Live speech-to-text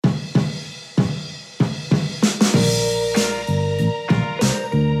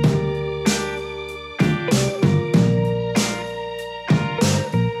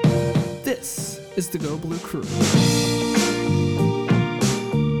is the Go Blue Crew.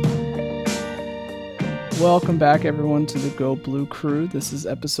 Welcome back, everyone, to the Go Blue Crew. This is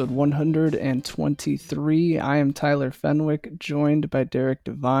episode 123. I am Tyler Fenwick, joined by Derek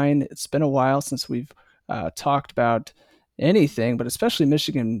Devine. It's been a while since we've talked about anything, but especially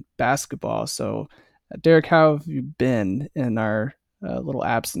Michigan basketball. So, Derek, how have you been in our little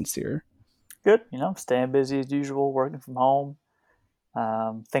absence here? Good, staying busy as usual, working from home,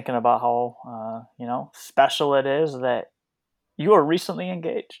 thinking about how, special it is that you are recently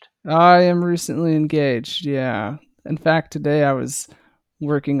engaged. I am recently engaged, yeah. In fact, today I was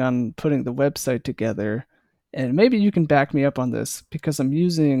working on putting the website together, and maybe you can back me up on this because I'm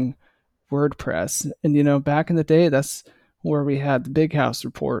using WordPress. And back in the day, that's where we had the Big House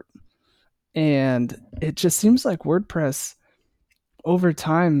report. And it just seems like WordPress over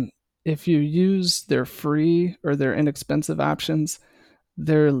time, if you use their free or their inexpensive options,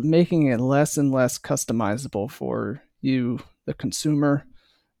 they're making it less and less customizable for you, the consumer.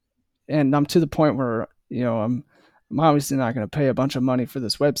 And I'm to the point where I'm obviously not going to pay a bunch of money for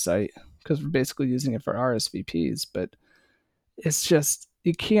this website because we're basically using it for RSVPs. But it's just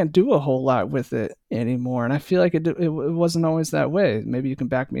you can't do a whole lot with it anymore, and I feel like it wasn't always that way. Maybe you can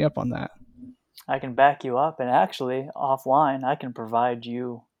back me up on that. I can back you up, and actually, offline, I can provide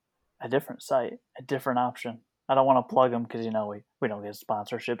you a different site, a different option. I don't want to plug them because we don't get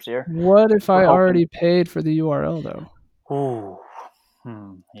sponsorships here. What if We're I hoping. already paid for the URL though? Ooh,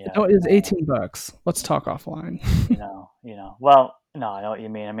 yeah. It's $18. Let's talk offline. Well, no, I know what you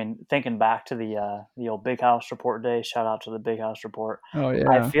mean. I mean, thinking back to the old Big House report day. Shout out to the Big House report. Oh I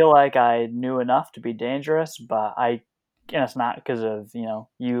yeah. feel like I knew enough to be dangerous, but and it's not because of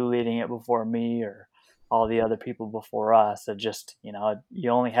you leading it before me or all the other people before us. It just you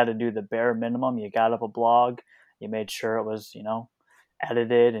only had to do the bare minimum. You got up a blog, you made sure it was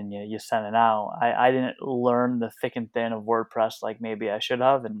edited, and you sent it out. I didn't learn the thick and thin of WordPress like maybe I should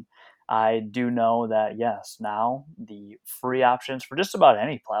have, and I do know that yes, now the free options for just about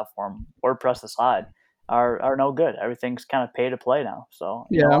any platform, WordPress aside, are no good. Everything's kind of pay to play now. So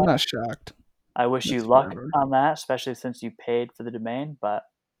Yeah, I'm not shocked. I wish you It's luck forever. on that, especially since you paid for the domain. But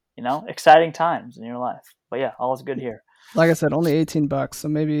exciting times in your life. But yeah, all is good here. Like I said, only $18. So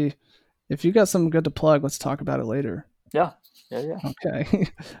maybe if you got something good to plug, let's talk about it later. Yeah, yeah. Okay.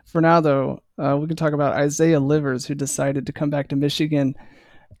 For now, though, we can talk about Isaiah Livers, who decided to come back to Michigan,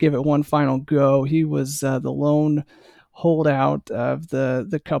 give it one final go. He was the lone holdout of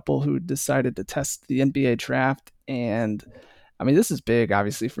the couple who decided to test the NBA draft. And I mean, this is big,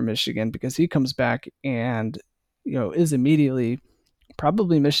 obviously, for Michigan because he comes back and is immediately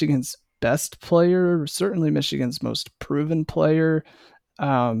probably Michigan's best player, certainly Michigan's most proven player.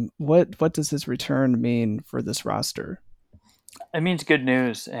 What does his return mean for this roster? It means good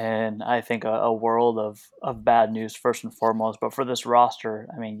news, and I think a world of bad news first and foremost. But for this roster,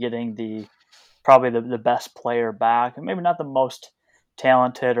 I mean, getting probably the best player back, and maybe not the most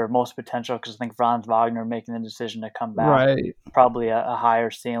talented or most potential, because I think Franz Wagner making the decision to come back, Right. probably a higher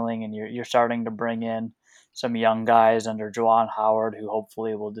ceiling, and you're starting to bring in some young guys under Juwan Howard, who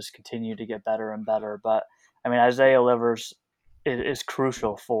hopefully will just continue to get better and better. But I mean, Isaiah Livers is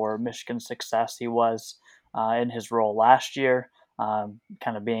crucial for Michigan's success. He was in his role last year,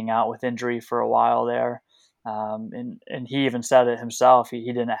 kind of being out with injury for a while there. And he even said it himself. He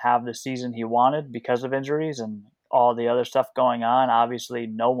didn't have the season he wanted because of injuries and all the other stuff going on. Obviously,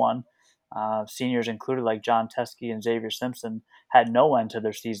 no one, seniors included, like John Teskey and Xavier Simpson, had no end to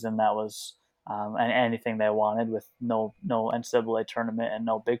their season that was anything they wanted, with no NCAA tournament and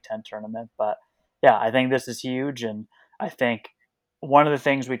no Big Ten tournament. But yeah, I think this is huge, and I think one of the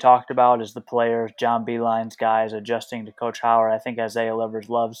things we talked about is the players, John Beilein's guys, adjusting to Coach Howard. I think Isaiah Livers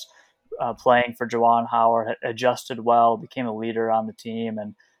loves playing for Juwan Howard, adjusted well, became a leader on the team.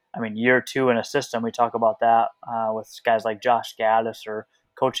 And I mean, year two in a system, we talk about that with guys like Josh Gaddis or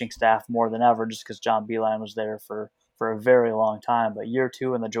coaching staff more than ever, just because John Beilein was there for a very long time. But year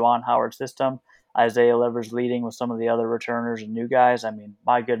two in the Juwan Howard system, Isaiah Livers leading with some of the other returners and new guys. I mean,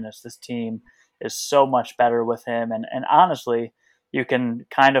 my goodness, this team is so much better with him. And honestly, you can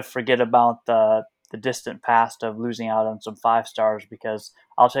kind of forget about the distant past of losing out on some 5 stars, because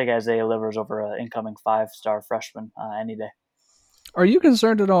I'll take Isaiah Livers over an incoming 5-star freshman any day. Are you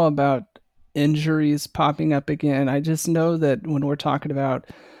concerned at all about injuries popping up again? I just know that when we're talking about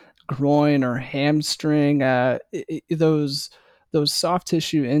groin or hamstring, those soft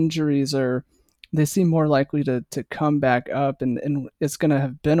tissue injuries they seem more likely to come back up, and it's going to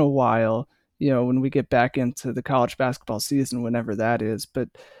have been a while, when we get back into the college basketball season, whenever that is. But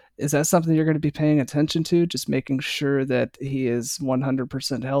Is that something you're going to be paying attention to? Just making sure that he is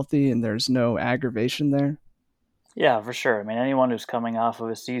 100% healthy and there's no aggravation there? Yeah, for sure. I mean, anyone who's coming off of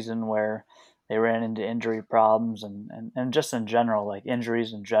a season where they ran into injury problems and just in general, like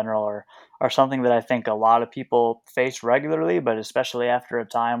injuries in general are something that I think a lot of people face regularly, but especially after a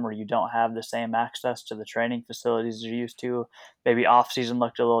time where you don't have the same access to the training facilities you're used to. Maybe off season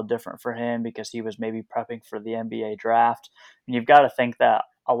looked a little different for him because he was maybe prepping for the NBA draft. And you've got to think that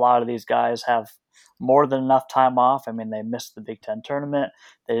a lot of these guys have more than enough time off. I mean, they missed the Big Ten tournament.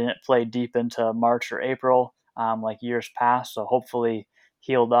 They didn't play deep into March or April like years past. So hopefully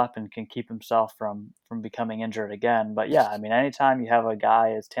healed up and can keep himself from becoming injured again. But yeah, I mean, anytime you have a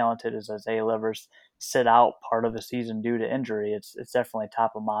guy as talented as Isaiah Livers sit out part of the season due to injury, it's definitely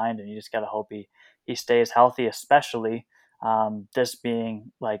top of mind, and you just got to hope he stays healthy, especially this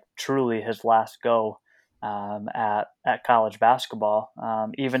being like truly his last go. At college basketball,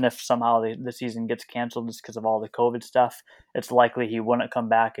 even if somehow the season gets canceled just because of all the COVID stuff, it's likely he wouldn't come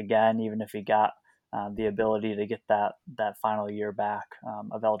back again, even if he got the ability to get that final year back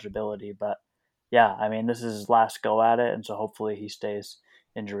of eligibility. But yeah, I mean, this is his last go at it, and so hopefully he stays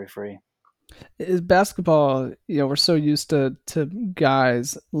injury free. Is basketball, we're so used to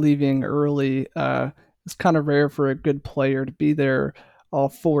guys leaving early. It's kind of rare for a good player to be there all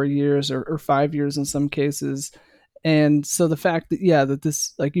 4 years or 5 years in some cases. And so the fact that, yeah, that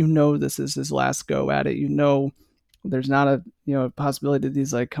this, like, this is his last go at it, there's not a, possibility that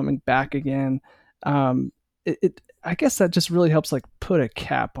he's like coming back again. I guess that just really helps like put a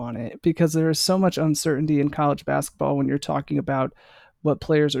cap on it, because there is so much uncertainty in college basketball when you're talking about what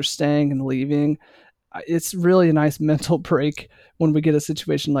players are staying and leaving. It's really a nice mental break when we get a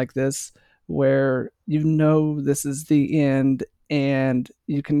situation like this where this is the end, and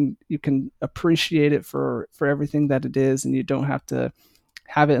you can appreciate it for everything that it is, and you don't have to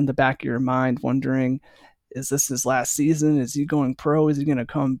have it in the back of your mind wondering, is this his last season? Is he going pro? Is he going to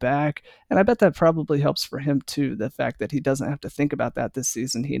come back? And I bet that probably helps for him too, the fact that he doesn't have to think about that this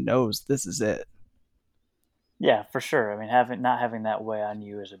season. He knows this is it. Yeah, for sure. I mean, having not having that weigh on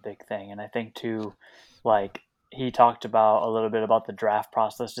you is a big thing, and I think too, like he talked about a little bit about the draft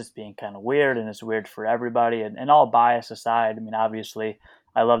process just being kind of weird, and it's weird for everybody. And all bias aside, I mean, obviously,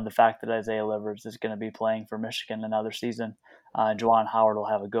 I love the fact that Isaiah Livers is going to be playing for Michigan another season. Juwan Howard will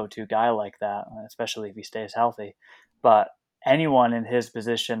have a go-to guy like that, especially if he stays healthy. But anyone in his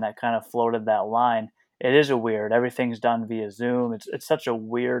position that kind of floated that line, it is a weird. Everything's done via Zoom. It's such a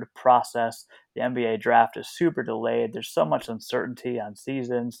weird process. The NBA draft is super delayed. There's so much uncertainty on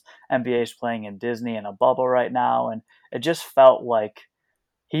seasons. NBA is playing in Disney in a bubble right now, and it just felt like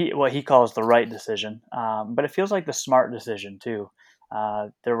what he calls the right decision. But it feels like the smart decision too.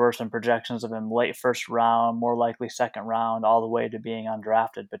 There were some projections of him late first round, more likely second round, all the way to being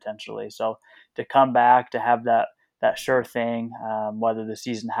undrafted potentially. So to come back to have that sure thing, whether the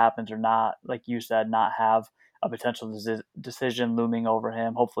season happens or not, like you said, not have a potential decision looming over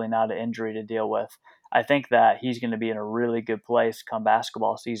him, hopefully not an injury to deal with. I think that he's going to be in a really good place come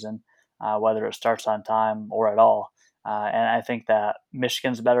basketball season, whether it starts on time or at all. And I think that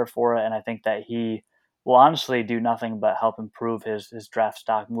Michigan's better for it, and I think that he will honestly do nothing but help improve his draft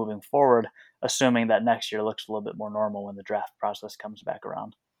stock moving forward, assuming that next year looks a little bit more normal when the draft process comes back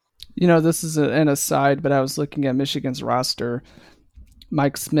around. This is an aside, but I was looking at Michigan's roster.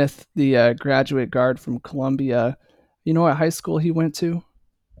 Mike Smith, the graduate guard from Columbia, you know what high school he went to?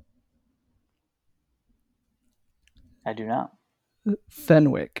 I do not.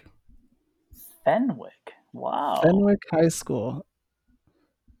 Fenwick. Fenwick. Wow. Fenwick High School,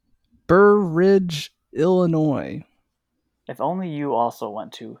 Burr Ridge, Illinois. If only you also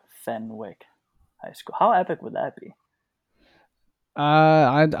went to Fenwick High School. How epic would that be?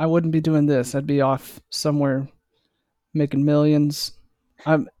 I wouldn't be doing this. I'd be off somewhere making millions.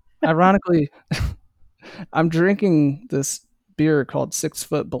 I'm ironically, I'm drinking this beer called 6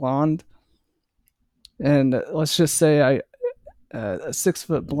 Foot Blonde, and let's just say a 6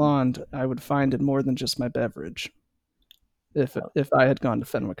 foot blonde I would find in more than just my beverage if I had gone to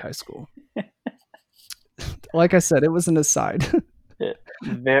Fenwick High School. Like I said, it was an aside.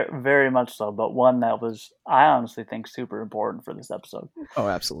 Very, very much so, but one that was, I honestly think, super important for this episode. Oh,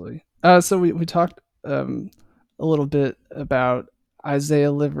 absolutely. So we talked a little bit about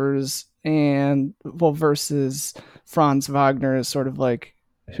Isaiah Livers and versus Franz Wagner as sort of like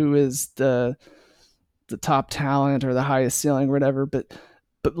who is the top talent or the highest ceiling or whatever, but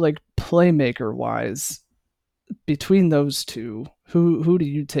like playmaker wise, between those two, who do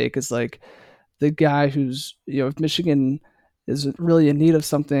you take as like the guy who's, if Michigan is really in need of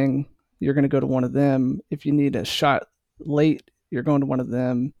something, you're going to go to one of them. If you need a shot late, you're going to one of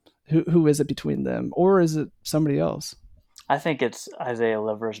them. Who is it between them, or is it somebody else? I think it's Isaiah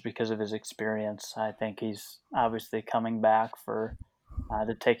Livers because of his experience. I think he's obviously coming back for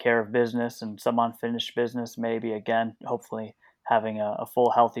to take care of business and some unfinished business. Maybe again, hopefully having a full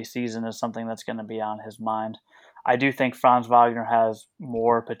healthy season is something that's going to be on his mind. I do think Franz Wagner has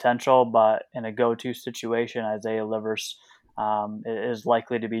more potential, but in a go-to situation, Isaiah Livers is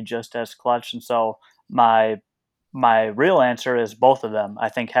likely to be just as clutch. And so my real answer is both of them. I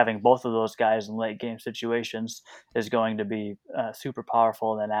think having both of those guys in late game situations is going to be super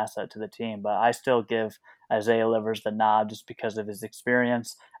powerful and an asset to the team. But I still give Isaiah Livers the nod just because of his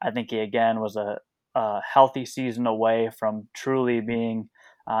experience. I think he again was a healthy season away from truly being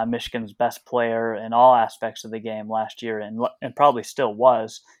Michigan's best player in all aspects of the game last year, and probably still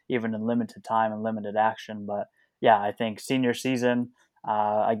was even in limited time and limited action. But yeah, I think senior season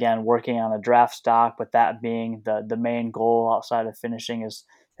again, working on a draft stock, but that being the main goal outside of finishing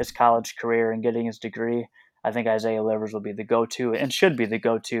his college career and getting his degree, I think Isaiah Livers will be the go-to and should be the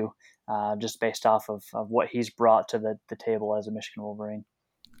go-to just based off of what he's brought to the table as a Michigan Wolverine.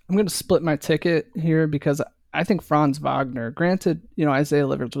 I'm going to split my ticket here because I think Franz Wagner, granted, Isaiah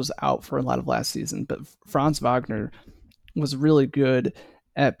Livers was out for a lot of last season, but Franz Wagner was really good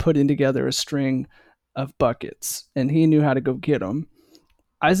at putting together a string of buckets, and he knew how to go get them.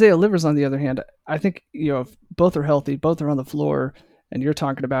 Isaiah Livers, on the other hand, I think, if both are healthy, both are on the floor, and you're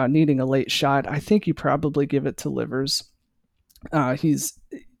talking about needing a late shot, I think you probably give it to Livers. He's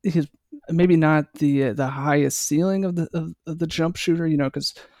maybe not the highest ceiling of the jump shooter,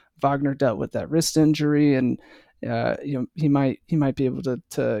 because Wagner dealt with that wrist injury, and he might be able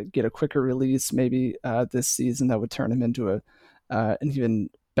to get a quicker release maybe this season that would turn him into an even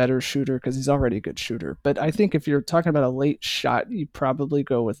better shooter because he's already a good shooter. But I think if you're talking about a late shot, you probably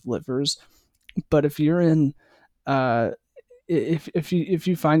go with Livers. But if you're in if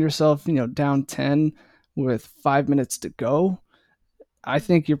you find yourself down 10 with 5 minutes to go, I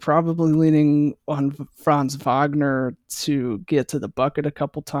think you're probably leaning on Franz Wagner to get to the bucket a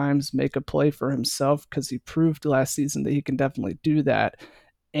couple times, make a play for himself because he proved last season that he can definitely do that.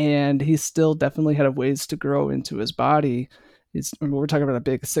 And he still definitely had a ways to grow into his body. We're talking about a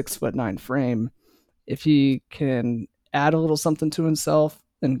big 6'9" frame. If he can add a little something to himself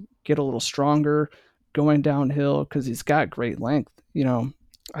and get a little stronger going downhill, because he's got great length,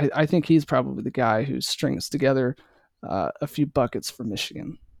 I think he's probably the guy who strings together a few buckets for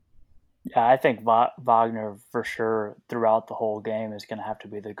Michigan. Yeah, I think Wagner for sure throughout the whole game is going to have to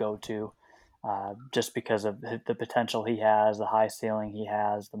be the go-to, just because of the potential he has, the high ceiling he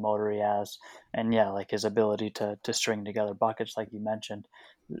has, the motor he has, and yeah, like his ability to string together buckets, like you mentioned.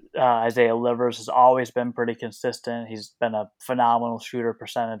 Isaiah Livers has always been pretty consistent. He's been a phenomenal shooter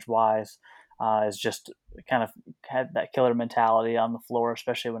percentage wise. Is just kind of had that killer mentality on the floor,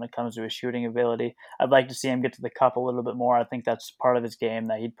 especially when it comes to his shooting ability. I'd like to see him get to the cup a little bit more. I think that's part of his game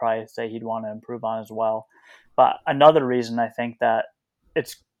that he'd probably say he'd want to improve on as well. But another reason I think that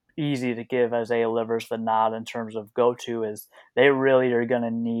it's easy to give Isaiah Livers the nod in terms of go to is they really are going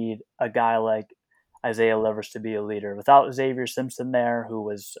to need a guy like Isaiah Livers to be a leader. Without Xavier Simpson there, who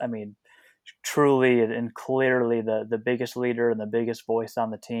was, I mean, truly and clearly the biggest leader and the biggest voice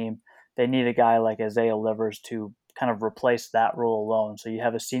on the team, they need a guy like Isaiah Livers to kind of replace that role alone. So you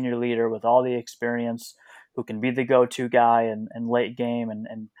have a senior leader with all the experience who can be the go-to guy in late game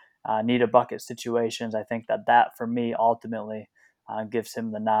and need a bucket situations. I think that for me ultimately gives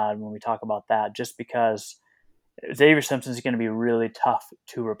him the nod when we talk about that, just because Xavier Simpson is going to be really tough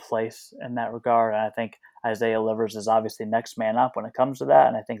to replace in that regard. And I think Isaiah Livers is obviously next man up when it comes to that.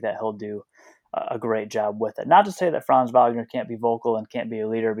 And I think that he'll do a great job with it. Not to say that Franz Wagner can't be vocal and can't be a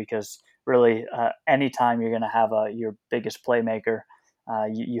leader, because really anytime you're going to have your biggest playmaker,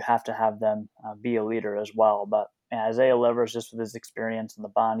 you have to have them be a leader as well. But Isaiah Livers, just with his experience and the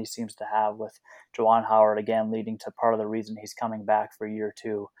bond he seems to have with Juwan Howard, again, leading to part of the reason he's coming back for year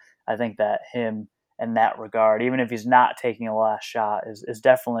two. I think that him in that regard, even if he's not taking a last shot, is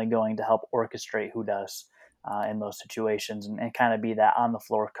definitely going to help orchestrate who does in those situations and kind of be that on the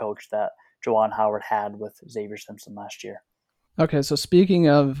floor coach that Juwan Howard had with Xavier Simpson last year. Okay, so speaking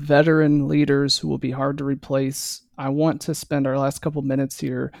of veteran leaders who will be hard to replace, I want to spend our last couple minutes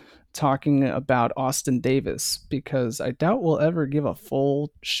here talking about Austin Davis, because I doubt we'll ever give a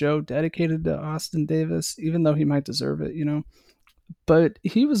full show dedicated to Austin Davis, even though he might deserve it. But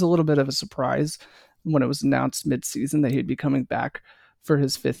he was a little bit of a surprise when it was announced midseason that he'd be coming back for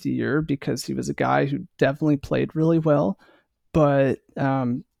his fifth year, because he was a guy who definitely played really well, but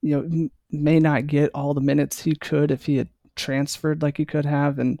may not get all the minutes he could if he had transferred like he could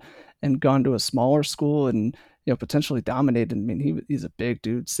have and gone to a smaller school and potentially dominated. I mean, he's a big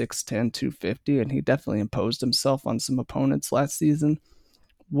dude, 6'10", 250, and he definitely imposed himself on some opponents last season.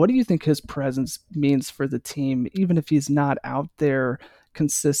 What do you think his presence means for the team, even if he's not out there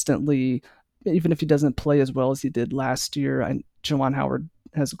consistently, even if he doesn't play as well as he did last year? And Juwan Howard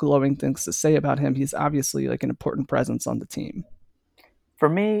has glowing things to say about him. He's obviously like an important presence on the team. For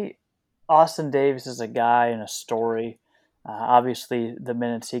me, Austin Davis is a guy and a story. Obviously, the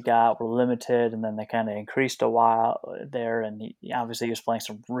minutes he got were limited, and then they kind of increased a while there. And he was playing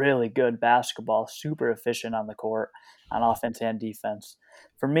some really good basketball, super efficient on the court, on offense and defense.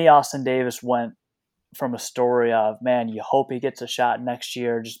 For me, Austin Davis went from a story of, man, you hope he gets a shot next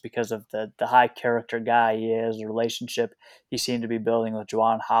year just because of the high character guy he is, the relationship he seemed to be building with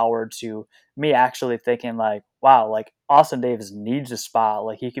Juwan Howard, to me actually thinking like, wow, like Austin Davis needs a spot.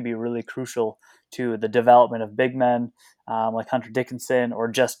 Like he could be really crucial to the development of big men like Hunter Dickinson, or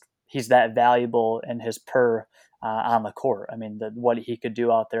just he's that valuable in his on the court. I mean, what he could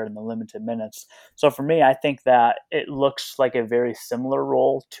do out there in the limited minutes. So for me, I think that it looks like a very similar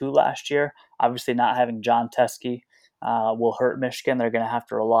role to last year. Obviously, not having John Teskey will hurt Michigan. They're going to have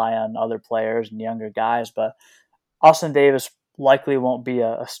to rely on other players and younger guys. But Austin Davis likely won't be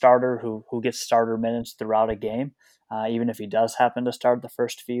a starter who gets starter minutes throughout a game, even if he does happen to start the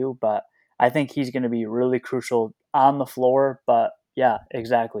first few. But I think he's going to be really crucial on the floor. But yeah,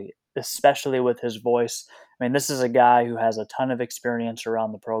 exactly. Especially with his voice. I mean, this is a guy who has a ton of experience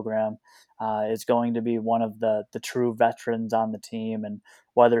around the program. Is going to be one of the true veterans on the team, and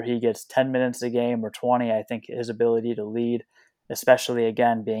whether he gets 10 minutes a game or 20, I think his ability to lead, especially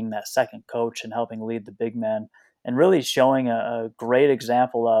again being that second coach and helping lead the big men, and really showing a great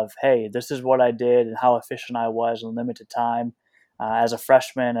example of, hey, this is what I did and how efficient I was in limited time. As a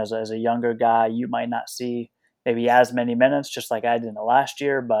freshman, as a younger guy, you might not see maybe as many minutes, just like I did in the last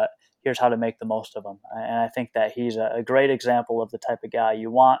year, but here's how to make the most of them. And I think that he's a great example of the type of guy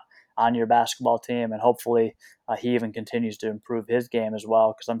you want on your basketball team, and hopefully he even continues to improve his game as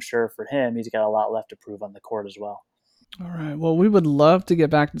well, because I'm sure for him, he's got a lot left to prove on the court as well. All right. Well, we would love to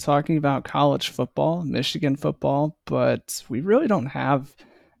get back to talking about college football, Michigan football, but we really don't have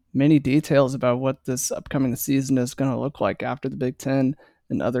many details about what this upcoming season is going to look like after the Big Ten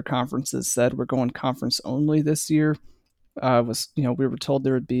and other conferences said we're going conference only this year. Was we were told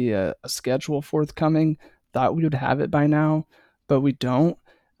there would be a schedule forthcoming. Thought we would have it by now, but we don't.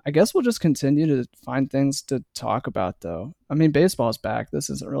 I guess we'll just continue to find things to talk about, though. I mean, baseball's back. This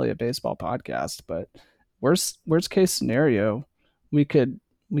isn't really a baseball podcast, but worst case scenario, we could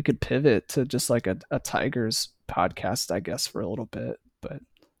we could pivot to just like a Tigers podcast, I guess, for a little bit. But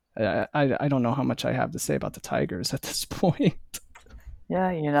I don't know how much I have to say about the Tigers at this point.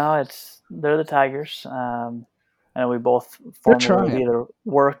 Yeah, they're the Tigers. And we both They're formerly have trying. either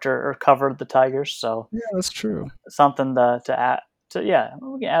worked or covered the Tigers, so Yeah, that's true. something to add. To Yeah,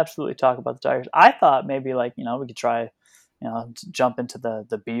 we can absolutely talk about the Tigers. I thought maybe like we could try to jump into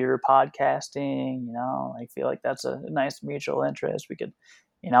the beer podcasting. I feel like that's a nice mutual interest. We could,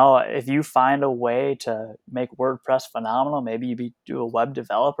 if you find a way to make WordPress phenomenal, maybe do a web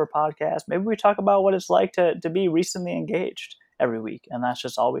developer podcast. Maybe we talk about what it's like to be recently engaged every week, and that's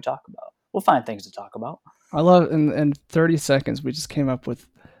just all we talk about. We'll find things to talk about. I love in 30 seconds we just came up with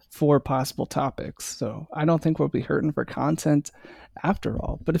 4 possible topics. So I don't think we'll be hurting for content after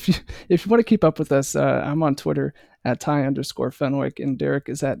all. But if you want to keep up with us, I'm on Twitter at Ty_Fenwick, and Derek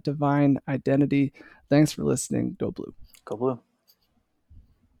is at Divine Identity. Thanks for listening. Go Blue. Go Blue.